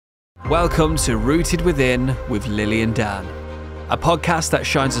Welcome to Rooted Within with Lily and Dan, a podcast that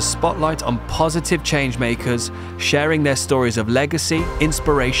shines a spotlight on positive change makers, sharing their stories of legacy,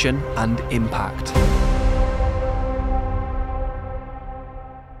 inspiration, and impact.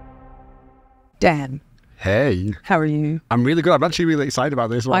 Dan. Hey. How are you? I'm really good. I'm actually really excited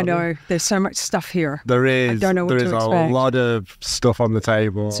about this one. I know. There's so much stuff here. There is. I don't know what to expect. There is a lot of stuff on the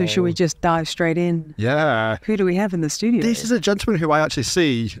table. So should we just dive straight in? Yeah. Who do we have in the studio? This is a gentleman who I actually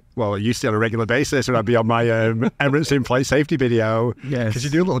see, well, I used to on a regular basis when I'd be on my Emirates in-flight safety video. Yes. Because you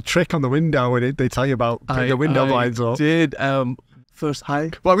do a little trick on the window and they tell you about putting the window blinds up. Did. First, hi.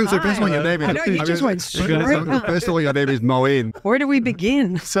 Well, I'm going to say, first of all, your name is... I know, you just went straight up. First of all, your name is Moein. Where do we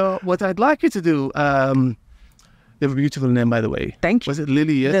begin? So what I'd like you to do, you have a beautiful name, by the way. Thank you. Was it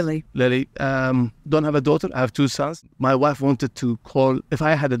Lily? Yes. Lily. Lily. Don't have a daughter. I have two sons. My wife wanted to call, if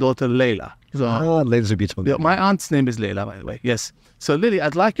I had a daughter, Layla. So, Layla's a beautiful name. my aunt's name is Layla, by the way. Yes. So Lily,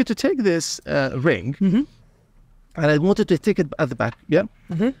 I'd like you to take this ring, and I wanted to take it at the back. Yeah.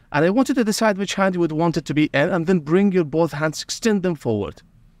 And I wanted to decide which hand you would want it to be in, and then bring your both hands, extend them forward.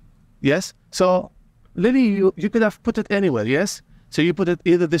 Yes. So Lily, you could have put it anywhere. Yes. So you put it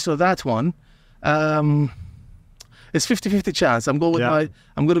either this or that one. It's 50-50 chance. I'm going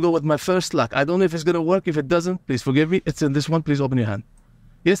to go with my first luck. I don't know if it's going to work. If it doesn't, please forgive me. It's in this one. Please open your hand.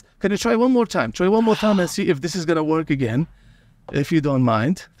 Yes. Can you try one more time? Try one more time and see if this is going to work again. If you don't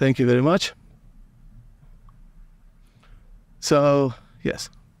mind. Thank you very much. So, yes.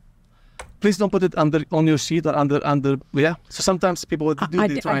 Please don't put it on your seat or under. Yeah. So sometimes people would do.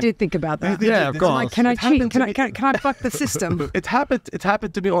 I did think about that. Yeah, of course. Can I cheat? Can I fuck the system? It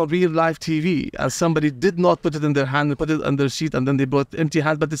happened to me on real live TV, and somebody did not put it in their hand and put it on their seat, and then they brought empty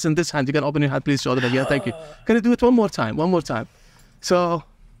hand, but it's in this hand. You can open your hand, please show them again. Thank you. Can you do it one more time? One more time. So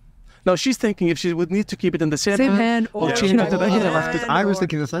now she's thinking if she would need to keep it in the same hand or change it to the other left. I was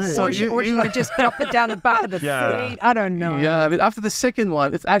thinking the same. So or should I just drop it down the back of the seat? I don't know. Yeah, I mean, after the second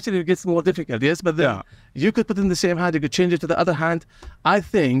one, it gets more difficult, yes? But then you could put it in the same hand, you could change it to the other hand. I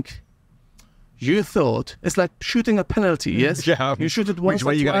think you thought it's like shooting a penalty, yes? Yeah. You shoot it once or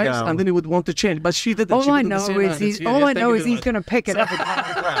way you gotta twice, go? and then you would want to change. But she didn't. All She I put it in the know same is hand. he's going to pick it up.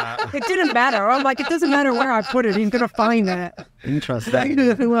 It didn't matter. I'm like, it doesn't matter where I put it. He's going to find that. Interesting. Thank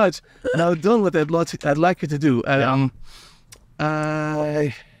you very much. Now, done what I'd like you to do. Can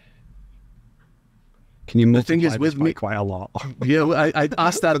you multiply thing is this with by me- quite a lot? Yeah, well, I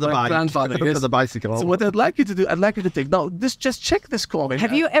asked that For the my bike. grandfather. For Yes. the bicycle. So what I'd like you to do, I'd like you to take. Now, just check this coin.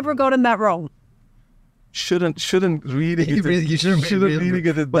 Have you ever gotten that wrong? Shouldn't really get You shouldn't really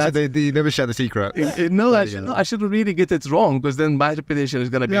get it What's that. it, they never share the secret. No, I shouldn't really get it wrong, because then my reputation is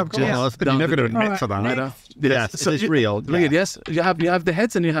going to be Yeah, of course. just But you're down never the going to drain. admit to that. Next. Yes, it's real. Real, yes. You have the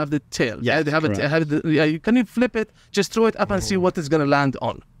heads and you have the tail. Yes, you have it. correct. Can you flip it? Just throw it up and see what it's going to land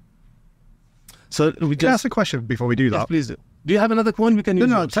on. So we Can I ask just a question before we do yes, that? please do. Do you have another coin we can use?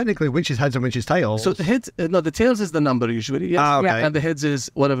 No, technically, which is heads and which is tails. So the heads, no, the tails is the number usually. Yes. Ah, okay. Yeah. And the heads is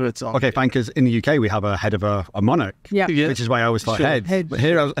whatever it's on. Okay, fine, because in the UK we have a head of a monarch, Yeah. Yeah. which is why I always thought Sure. heads. Heads. But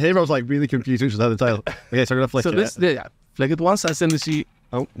here I was like really confused which was head or tail. Okay, so I'm going to flick So it. this, yeah, flick it once and then we see.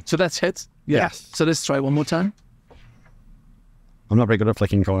 Oh. So that's heads. Yeah. Yes. So let's try one more time. I'm not very good at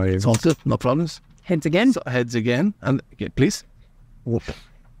flicking coins. It's all good. No problems. Heads again. So heads again, and okay, please.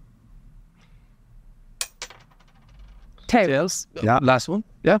 Tails. Yeah. Last one.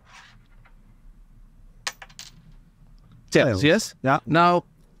 Yeah. Tails. Tails. Yes. Yeah. Now,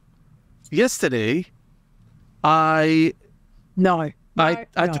 yesterday, I No.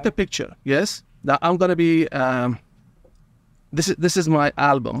 took a picture. Yes. Now I'm gonna be. This is my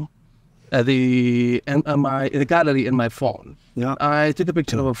album, the gallery in my phone. Yeah. I took a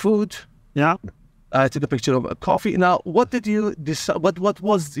picture of a food. Yeah. I took a picture of a coffee. Now, what did you decide? What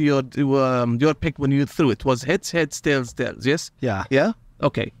was your pick when you threw it? Was heads, tails? Yes. Yeah. Yeah.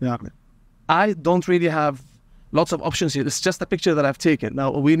 Okay. Yeah. I don't really have lots of options here. It's just a picture that I've taken.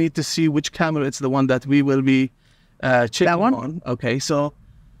 Now we need to see which camera it's the one that we will be checking That one? on. Okay. So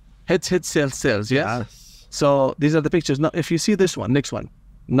heads, tails. Yes. Yes. So these are the pictures. Now, if you see this one, next one,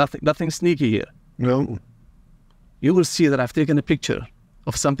 nothing sneaky here. No. You will see that I've taken a picture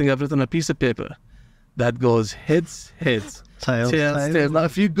of something I've written on a piece of paper that goes heads, Tails. tails. Now,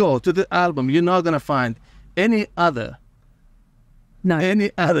 if you go to the album, you're not going to find any other. No.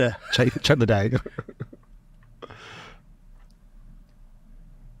 Check the day.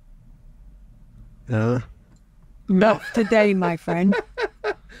 Yeah. Not today, my friend.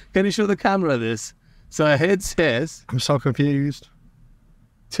 Can you show the camera this? So heads, I'm so confused.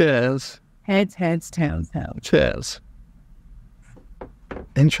 tails, Heads, tails. tails.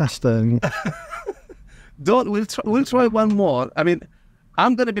 Interesting. We'll try one more. I mean,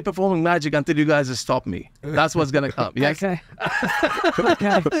 I'm going to be performing magic until you guys stop me. That's what's going to come. Yes? Okay.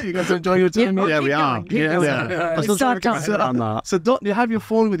 You guys enjoy your time? Yeah, we are. Yeah. I'm still trying to get my head around that. So don't you have your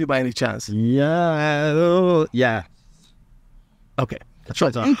phone with you by any chance? Yeah. Yeah. Okay. I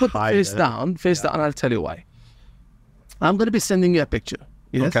tried to You put hide face it. down, I'll tell you why. I'm going to be sending you a picture.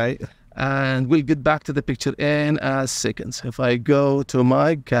 Yes? Okay. And we'll get back to the picture in a second. If I go to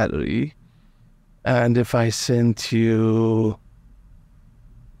my gallery and if I send you...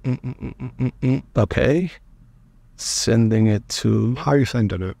 Okay. Sending it to... How are you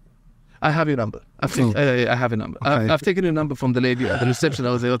sending it? I have your number. I have a number. Okay. I've taken your number from the lady at the reception. I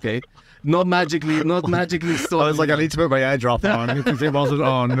was like, okay, not magically I was like, I need to put my airdrop on because it wasn't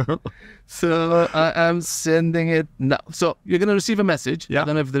on. So I am sending it now. So you're going to receive a message. Yeah. I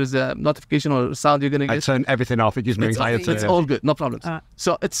don't know if there's a notification or sound you're going to I get. turn everything off. It gives me anxiety. It's all good. No problems.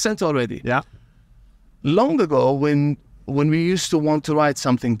 So it's sent already. Yeah. Long ago, when we used to want to write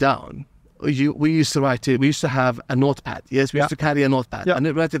something down, we used to write it. We used to have a notepad. Yes, we used to carry a notepad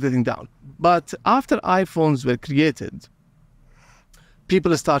and write everything down. But after iPhones were created,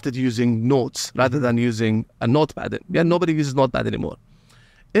 people started using notes rather than using a notepad. Yeah, nobody uses notepad anymore.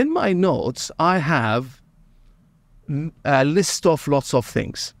 In my notes, I have a list of lots of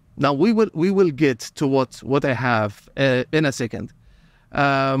things. Now we will get to what I have in a second.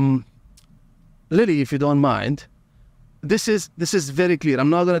 Lily, if you don't mind. This is very clear.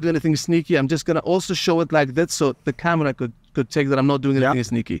 I'm not going to do anything sneaky. I'm just going to also show it like that so the camera could take that I'm not doing anything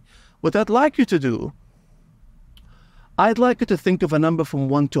sneaky. What I'd like you to do, I'd like you to think of a number from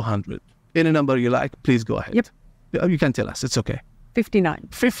 1 to 100. Any number you like, please go ahead. Yep. You can tell us. It's okay. 59.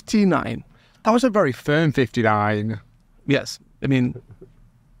 59. That was a very firm 59. Yes. I mean,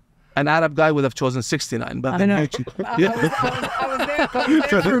 an Arab guy would have chosen 69. But I know. I was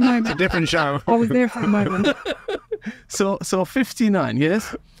there for a moment. It's a different show. I was there for a moment. So 59,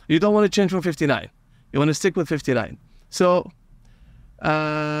 yes? You don't want to change from 59. You want to stick with 59. So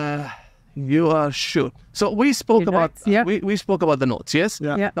you are sure. So we spoke about we spoke about the notes, yes?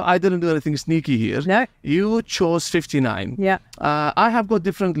 Yeah. No, I didn't do anything sneaky here. No. You chose 59. Yeah. I have got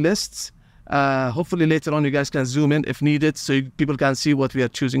different lists. Hopefully later on you guys can zoom in if needed so people can see what we are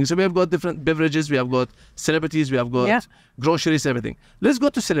choosing. So we have got different beverages, we have got celebrities, we have got groceries, everything. Let's go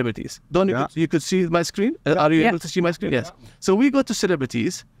to celebrities. Don, you could see my screen? Are you able to see my screen? Yes. So we go to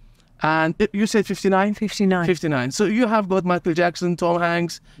celebrities and you said 59? 59. 59. So you have got Michael Jackson, Tom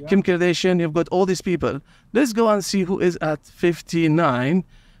Hanks, Kim Kardashian, you've got all these people. Let's go and see who is at 59.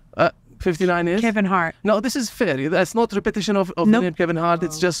 59 is? Kevin Hart. No, this is fair. That's not repetition of the name Kevin Hart.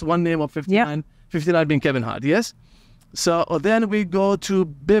 It's just one name of 59. Yeah. 59 being Kevin Hart, yes? So then we go to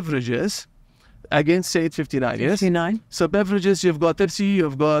beverages. Again, say it 59, yes? 59. So beverages, you've got Pepsi,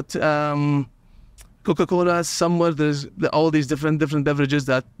 you've got Coca-Cola. Somewhere there's all these different beverages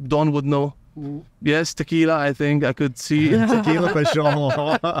that Don would know. Yes, tequila, I think I could see. Tequila for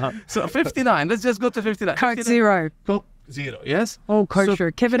sure. So 59. Let's just go to 59. Coke 59. Zero. Coke Zero, yes? Oh,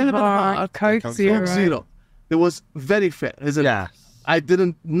 kosher. Kevin Hart. Coke Zero. Coke Zero. It was very fair, isn't it? Yeah. I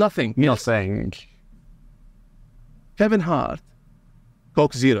didn't, nothing. Nothing. Kevin Hart,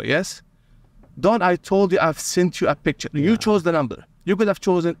 Coke Zero, yes? Don, I told you I've sent you a picture. You chose the number. You could have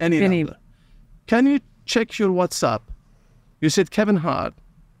chosen any number. Can you check your WhatsApp? You said Kevin Hart,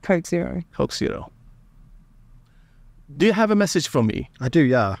 Coke Zero. Coke Zero. Do you have a message from me? I do,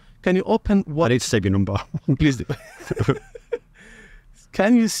 yeah. Can you open I what? need to save your number. Please do.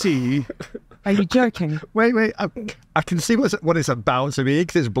 Can you see? Are you joking? Wait. I can see what it's about to me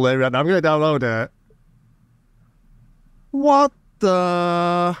because it's blurry right now. I'm going to download it. What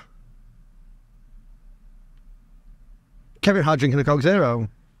the? Kevin Hart drinking a Coke Zero.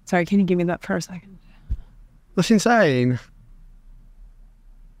 Sorry, can you give me that for a second? That's insane.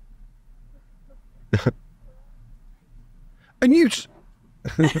 And you...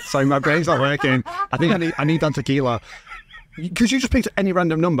 Sorry, my brain's not working. I think I need that tequila. Because you just picked any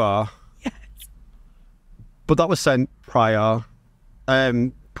random number. Yes. But that was sent prior.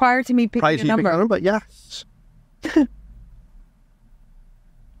 Prior to me picking Prior to a you picking a number. number, yes.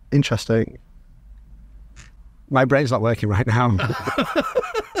 Interesting. My brain's not working right now.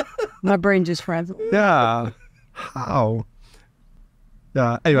 My brain just frazzled. Yeah. How?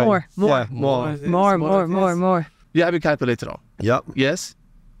 Yeah. Anyway. More. Yeah, More. You have your calculator on. Yep. Yes.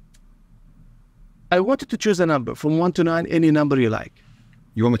 I wanted to choose a number from 1 to 9, any number you like.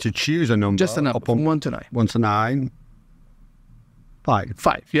 You want me to choose a number? Just a number from 1 to 9. 1 to 9. 5.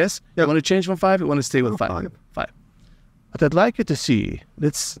 5, yes? You want to change from 5? You want to stay with 5? 5. What I'd like you to see,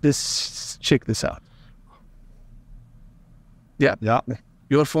 let's check this out. Yeah. Yeah.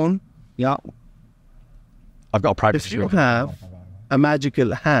 Your phone. Yeah. I've got a privacy. If you have a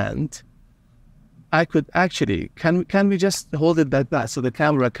magical hand, I could actually, can we just hold it like that so the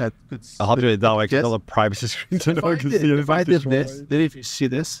camera could I'll have to do it that way because Yes. all the privacy screens to know. if I did this, then if you see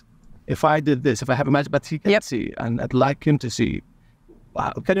this, if I did this, if I have a magic, but he can't see, and I'd like him to see.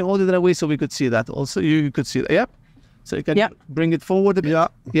 Wow, can you hold it in a way so we could see that also? You could see that, yep. So you can bring it forward a bit. Yeah.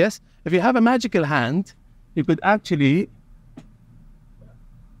 Yes. If you have a magical hand, you could actually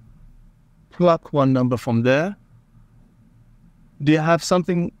pluck one number from there. Do you have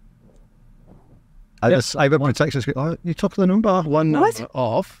something? I have a protection screen. Oh, you took the number. One number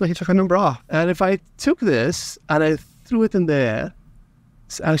off. He took a number off. And if I took this and I threw it in the air,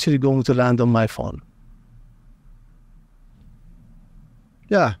 it's actually going to land on my phone.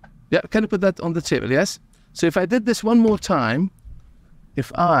 Yeah. Yeah, can you put that on the table? Yes. So if I did this one more time,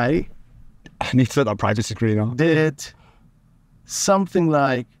 if I need to set that privacy screen on. did something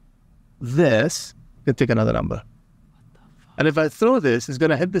like this, you can take another number. And if I throw this, it's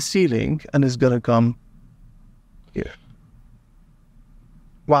going to hit the ceiling and it's going to come here.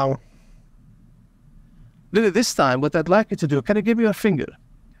 Wow. Lily, this time, what I'd like you to do, can I give you a finger?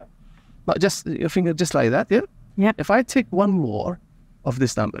 But just your finger, just like that, yeah? Yeah. If I take one more of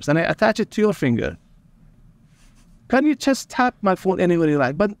these numbers and I attach it to your finger, can you just tap my phone anywhere you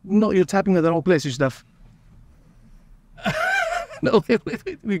like? But no, you're tapping at the wrong place. You should have. No, wait,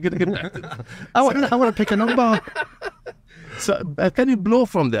 we're going to get back to that. I want to pick a number. So can you blow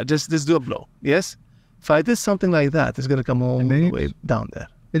from there? Just do a blow, yes? If I did something like that, it's going to come all the way down there.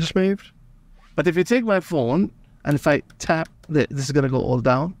 It just moved. But if you take my phone and if I tap, this is going to go all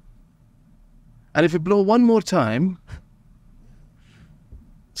down. And if you blow one more time,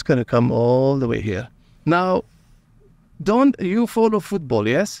 it's going to come all the way here. Now, don't you follow football,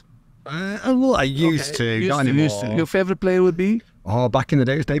 yes? Well, I used to. Not anymore. Used to. Your favorite player would be? Oh, back in the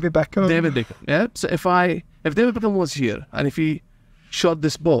day, it was David Beckham. David Beckham, yeah? So if David Beckham was here and if he shot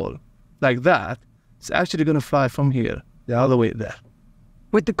this ball like that, it's actually going to fly from here all the way there.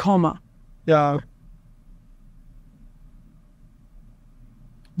 With the comma. Yeah.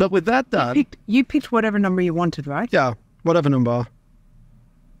 But with that done... You picked whatever number you wanted, right? Yeah, whatever number.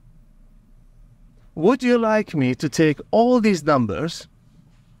 Would you like me to take all these numbers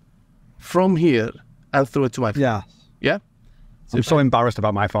from here and throw it to my phone? Yeah. Yeah? I'm so embarrassed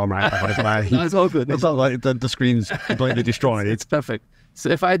about my phone right now. No, it's all good. It's not like the screen's completely destroyed. It's perfect. So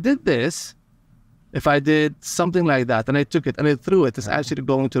if I did this, if I did something like that and I took it and I threw it, it's actually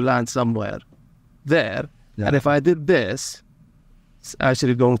going to land somewhere there. Yeah. And if I did this, it's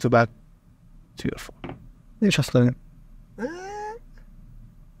actually going to back to your phone. Interesting.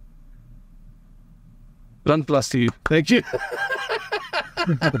 Run plus to you. Thank you.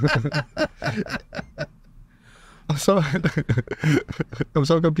 I'm so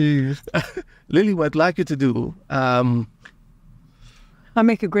confused. Lily, what I'd like you to do, I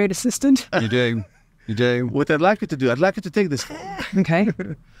make a great assistant. You do. You do. what I'd like you to do, I'd like you to take this phone. Okay.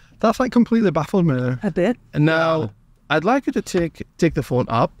 That's like completely baffled me. A bit. And now, I'd like you to take the phone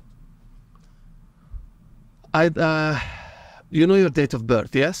up. You know your date of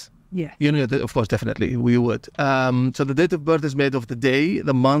birth, yes? Yeah. You know, of course, definitely, we would. So the date of birth is made of the day,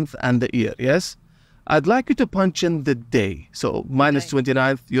 the month, and the year, yes? I'd like you to punch in the day. So mine is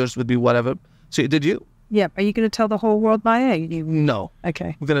 29th, yours would be whatever. So did you? Yeah. Are you going to tell the whole world my age? No.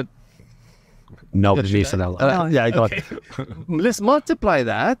 Okay. We're going to... No, Gotta shoot that. Yeah, I got Okay. Let's multiply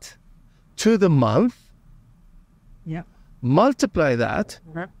that to the month. Yeah. Multiply that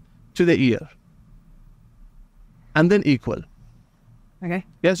to the year. And then equal. Okay.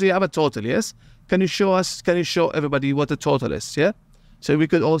 Yeah, so you have a total, yes? Can you show everybody what the total is, yeah? So we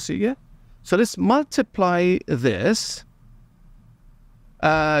could all see, yeah? So let's multiply this.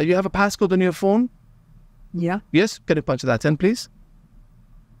 You have a passcode on your phone? Yeah. Yes? Can you punch that in, please?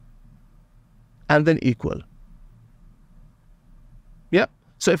 And then equal. Yep.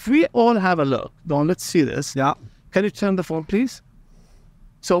 So if we all have a look, Don, let's see this. Yeah. Can you turn the phone, please?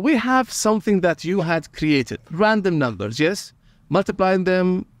 So we have something that you had created. Random numbers, yes? Multiplying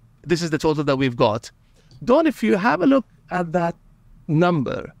them, this is the total that we've got. Don, if you have a look at that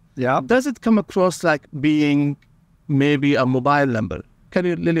number, does it come across like being maybe a mobile number? Can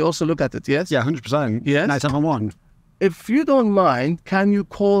you, Lily, also look at it, yes? Yeah, 100%. Yes? 971. If you don't mind, can you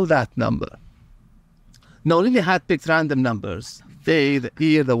call that number? No, Lily had picked random numbers. Day, the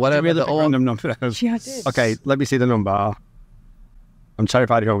year, the whatever, the all. Random numbers. Yeah, I did. Okay, let me see the number. I'm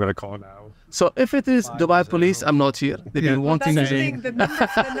terrified who I'm going to call now. So if it is Dubai police, I'm not here. They've been wanting That's to... the thing. The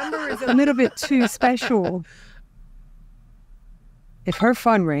number is a little bit too special. If her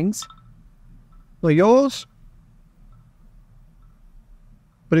phone rings, Well, yours?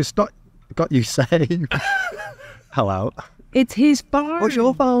 But it's not got you saved. Hello. It's his phone. What's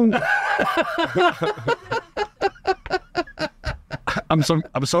your phone? I'm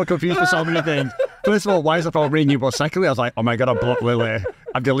so confused for so many things. First of all, why is the phone ringing? But secondly, I was like, oh my God, I blocked Lily.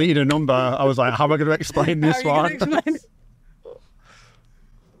 I've deleted a number. I was like, how am I going to explain this one?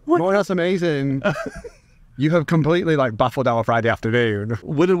 Moein, that's amazing. You have completely like baffled our Friday afternoon.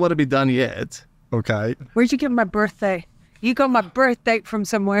 Wouldn't want to be done yet. Okay. Where'd you get my birthday? You got my birth date from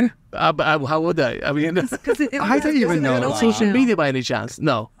somewhere. How would I? I mean, I don't even know. on social media by any chance?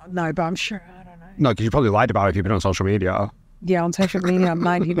 No. No, but I'm sure. I don't know. No, because you probably lied about it if you've been on social media. Yeah, on social media, I'm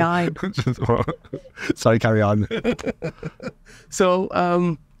 99. Sorry, carry on.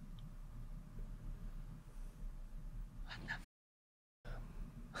 So,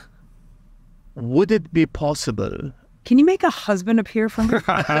 would it be possible? Can you make a husband appear for me?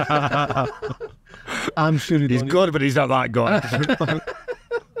 I'm sure He's good, but he's not that good.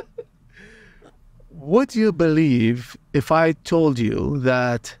 Would you believe if I told you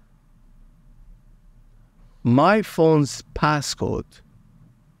that my phone's passcode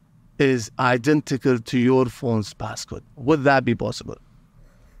is identical to your phone's passcode? Would that be possible?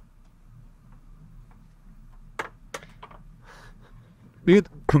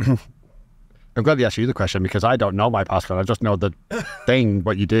 I'm glad you asked you the question because I don't know my passcode. I just know the thing,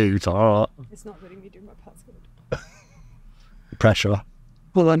 what you do. So, It's not letting me do my passcode. pressure.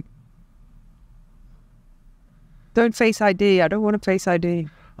 Hold on. Don't face ID. I don't want to face ID.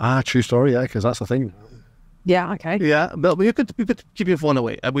 Ah, true story, yeah, because that's the thing. Yeah, okay. Yeah, but you could keep your phone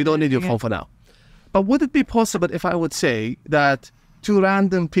away. We don't need your phone for now. But would it be possible if I would say that two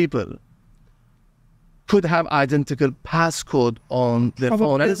random people could have identical passcode on their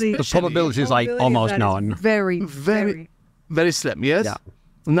phone? The probability is like almost none. Very slim. Yes. Yeah.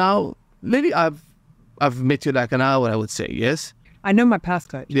 Now, Lily, I've met you like an hour, I would say. Yes. I know my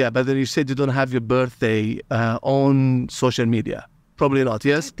passcode. Yeah, but then you said you don't have your birthday on social media. Probably not.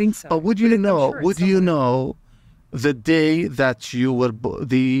 Yes. I think so. But would you know? sure Would you know the day that you were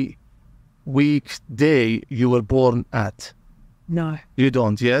the weekday you were born at? No. You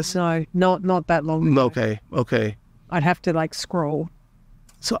don't. Yes. No, not that long ago. Okay. I'd have to like scroll.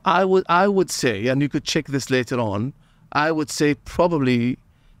 So I would say, and you could check this later on, I would say probably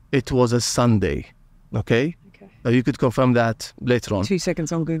it was a Sunday. Okay? Okay. You could confirm that later on. 2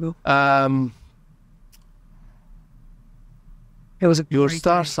 seconds on Google. Your It was a great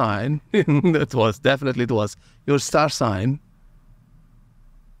star day. sign, it was. Your star sign,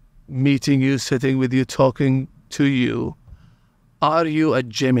 meeting you, sitting with you, talking to you. Are you a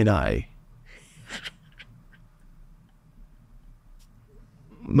Gemini?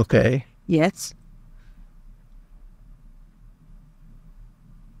 Okay. Yes.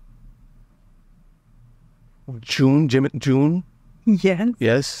 June? Yes.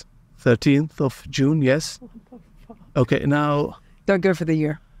 Yes. 13th of June, yes. Okay, now... Don't go for the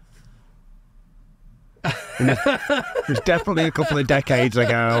year. It was definitely a couple of decades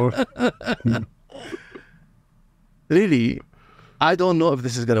ago. Really, I don't know if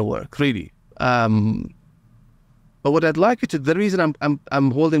this is going to work, really. But what I'd like you to... The reason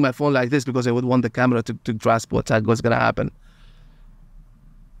I'm holding my phone like this because I would want the camera to grasp what's going to happen.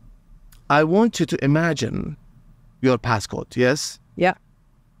 I want you to imagine your passcode, yes? Yeah.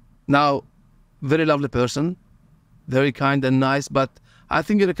 Now, very lovely person, very kind and nice, but I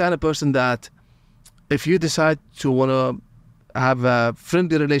think you're the kind of person that if you decide to want to have a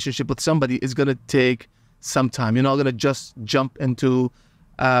friendly relationship with somebody, it's going to take some time. You're not going to just jump into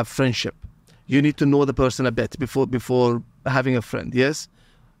friendship. You need to know the person a bit before having a friend, yes?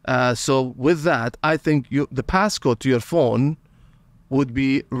 So with that, I think the passcode to your phone would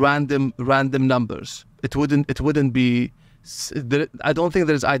be random numbers. It wouldn't be... I don't think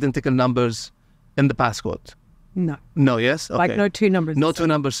there's identical numbers in the passcode. No. No, yes? Okay. Like no two numbers. No two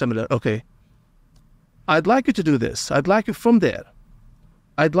numbers similar. Okay. I'd like you to do this. I'd like you from there.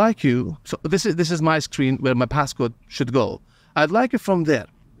 I'd like you... So this is my screen where my passcode should go. I'd like you from there.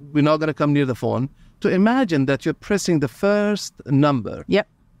 We're not going to come near the phone. To imagine that you're pressing the first number Yep.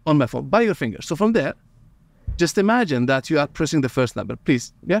 on my phone by your finger. So from there, just imagine that you are pressing the first number.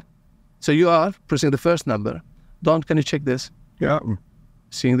 Please. Yeah? So you are pressing the first number. Don, can you check this? Yeah.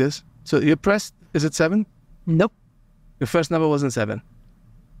 Seeing this? So you pressed, is it 7? Nope. Your first number wasn't 7.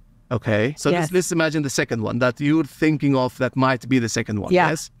 Okay. So Yes. let's imagine the second one that you're thinking of that might be the second one. Yeah.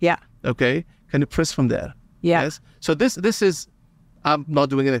 Yes? Yeah. Okay. Can you press from there? Yeah. Yes. So this is, I'm not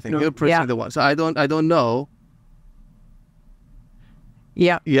doing anything. You're pressing Yeah. the one. So I don't know.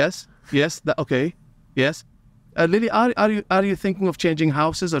 Yeah. Yes. Yes. Okay. Yes. Lily, are you thinking of changing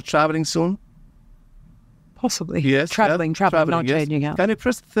houses or traveling soon? Possibly. Yes. Traveling, not yes. changing house. Can you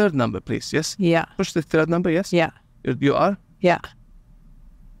press the third number, please? Yes. Yeah. Push the third number. Yes. Yeah. You are? Yeah.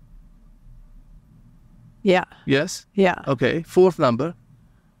 Yeah. Yes? Yeah. Okay. Fourth number.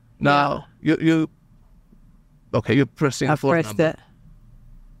 Now, you... Okay, you're pressing I the fourth pressed number. it.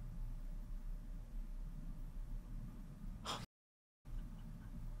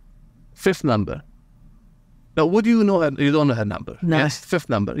 Fifth number. Now, what do you know? You don't know her number. No. Yes, fifth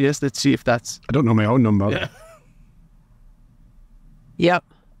number. Yes, let's see if that's... I don't know my own number. Yeah. Yep.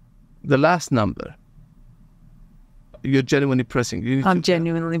 The last number. You're genuinely pressing. You need I'm to...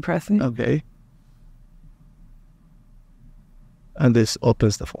 genuinely pressing. Okay. And this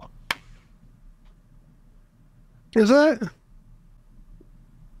opens the phone. Is it?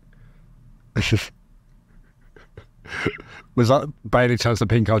 Was that by any chance the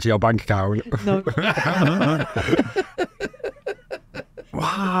pin code to your bank account? No.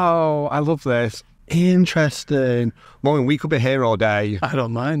 Wow, I love this. Interesting. Moein, we could be here all day. I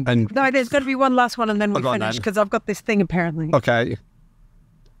don't mind. And No, there's got to be one last one and then we'll go on finish then. because I've got this thing apparently. okay.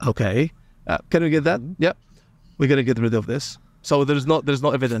 Okay. Can we get that? Yep. We're going to get rid of this. So there's no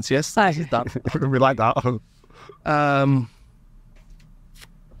evidence, yes? Aye. This is done. We like that.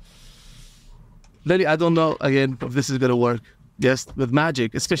 Lily, I don't know, again, if this is going to work. Yes, with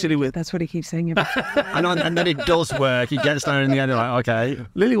magic, especially with... That's what he keeps saying. I know, and then it does work. He gets there in the end, you're like, okay.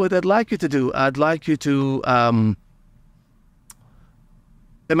 Lily, what I'd like you to do, I'd like you to...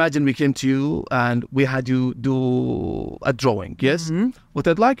 imagine we came to you and we had you do a drawing, yes? What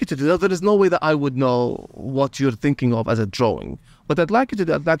I'd like you to do, there is no way that I would know what you're thinking of as a drawing. What I'd like you to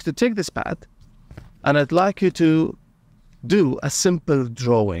do, I'd like you to take this pad and I'd like you to do a simple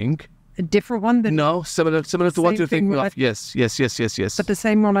drawing. A different one than No, similar to what Same you're thing thinking what of. Yes. but the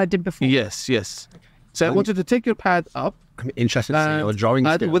same one I did before. Yes. So I want you to take your pad up. I'm interested to see your drawing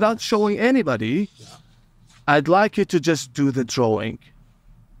and skills. without showing anybody, I'd like you to just do the drawing.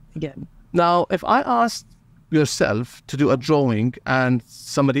 Again. Now, if I asked yourself to do a drawing and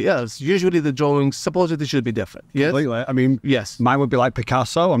somebody else, usually the drawings supposedly should be different. Yes? Completely. I mean, Yes. mine would be like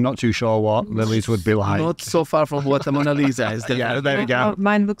Picasso. I'm not too sure what Lily's would be like. Not so far from what the Mona Lisa is. Yeah, there we go.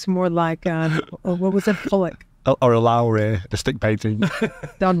 Mine looks more like, what was it? Pollock. Or a Lowry, the stick painting.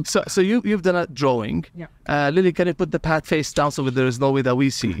 Done. So you've done a drawing. Yeah. Lily, can you put the pad face down so there is no way that we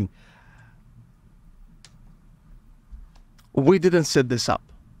see? We didn't set this up.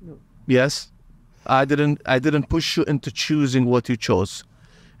 No. Yes, I didn't push you into choosing what you chose.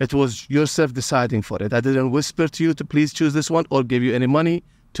 It was yourself deciding for it. I didn't whisper to you to please choose this one or give you any money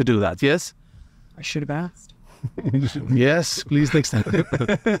to do that. Yes? I should have asked. Yes, please next time.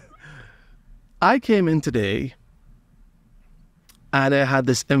 I came in today and I had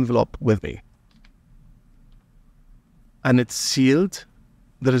this envelope with me. And it's sealed.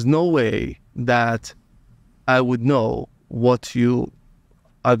 There is no way that I would know what you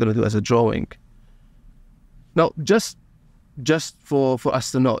are going to do as a drawing. Now, just for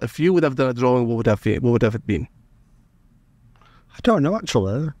us to know, if you would have done a drawing, what would have it been? I don't know,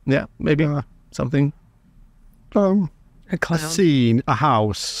 actually. Yeah, maybe something. A A clown. scene, a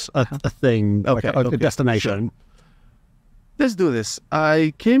house, a thing, like Okay, a okay, destination. Let's do this.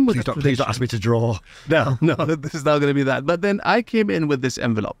 I came with Please don't ask me to draw. No, this is not going to be that. But then I came in with this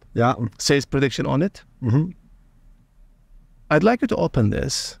envelope. Yeah. Says prediction on it. Mm-hmm. I'd like you to open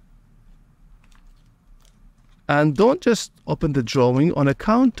this. And don't just open the drawing. On a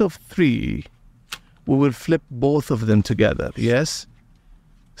count of 3, we will flip both of them together. Yes?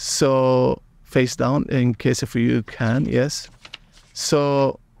 So, face down in case if you can. Yes?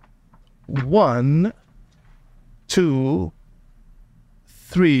 So, 1, 2,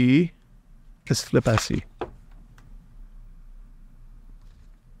 3. Let's flip and see.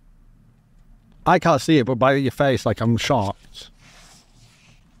 I can't see it, but by your face, like, I'm shocked.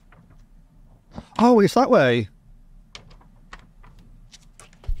 Oh, it's that way.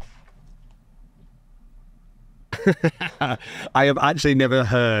 I have actually never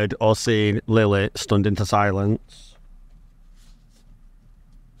heard or seen Lily stunned into silence.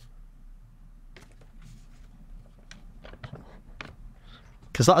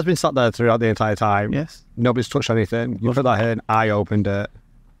 Because that has been sat there throughout the entire time. Yes. Nobody's touched anything. You put that in, I opened it.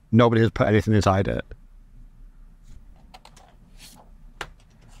 Nobody has put anything inside it.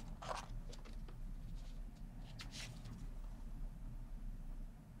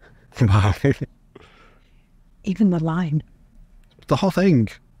 Wow. Even the line. The whole thing.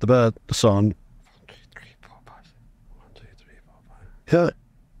 The bird, the sun. 1, 2, 3, 4, 5. 1, 2, 3, 4, 5. Yeah.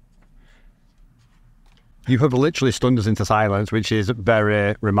 You have literally stunned us into silence, which is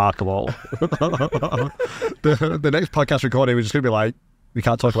very remarkable. the next podcast recording, we're just going to be like, we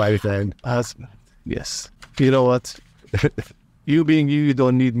can't talk about anything. Yes. You know what? You being you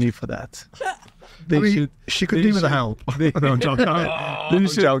don't need me for that. she could do with the help. No, I'm joking. I'm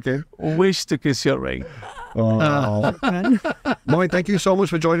joking. Wish to kiss your ring. Moein, thank you so much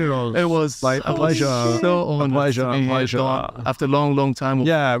for joining us. It was like a pleasure. So honored. Pleasure. After a long time.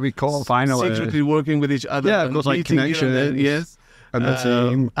 Yeah, we caught finally. Secretly working with each other. Yeah, of course, like connection. Yes. And the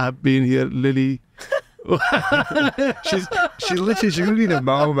team. I've been here, Lily. she's literally in a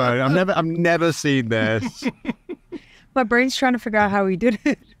moment. I've never seen this. My brain's trying to figure out how he did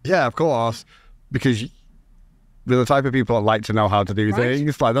it. Yeah, of course, because we're the type of people that like to know how to do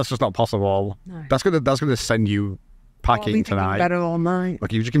things. Like that's just not possible. No. That's gonna send you packing tonight. Better all night.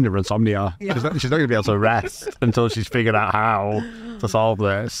 Like you just give her insomnia. Yeah. She's not gonna be able to rest until she's figured out how to solve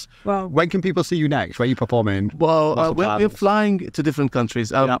this. Well, when can people see you next? Where are you performing? Well, we're flying to different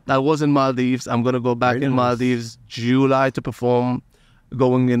countries. I was in Maldives. I'm gonna go back in Maldives July to perform.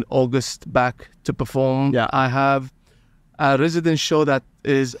 Going in August back to perform. Yeah, I have a resident show that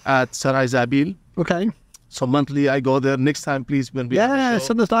is at Sarai Zabil. Okay. So monthly I go there. Next time, please, when we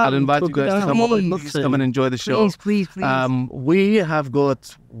send us that. I'll invite you guys to come over. Please come and enjoy the show. Please. We have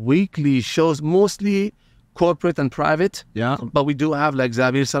got weekly shows, mostly corporate and private. Yeah. But we do have like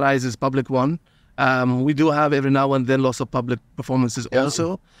Zabir Sarai's is public one. We do have every now and then lots of public performances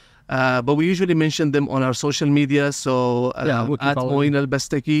also. But we usually mention them on our social media. So at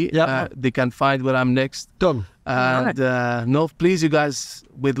moeinalbastaki, they can find where I'm next. Done. And no, please, you guys,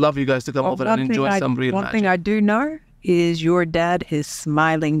 we'd love you guys to come over and enjoy some real magic. One thing I do know is your dad is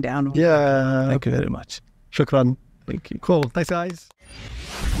smiling down on you. Yeah. Thank you very much. Shukran. Thank you. Cool. Thanks, guys.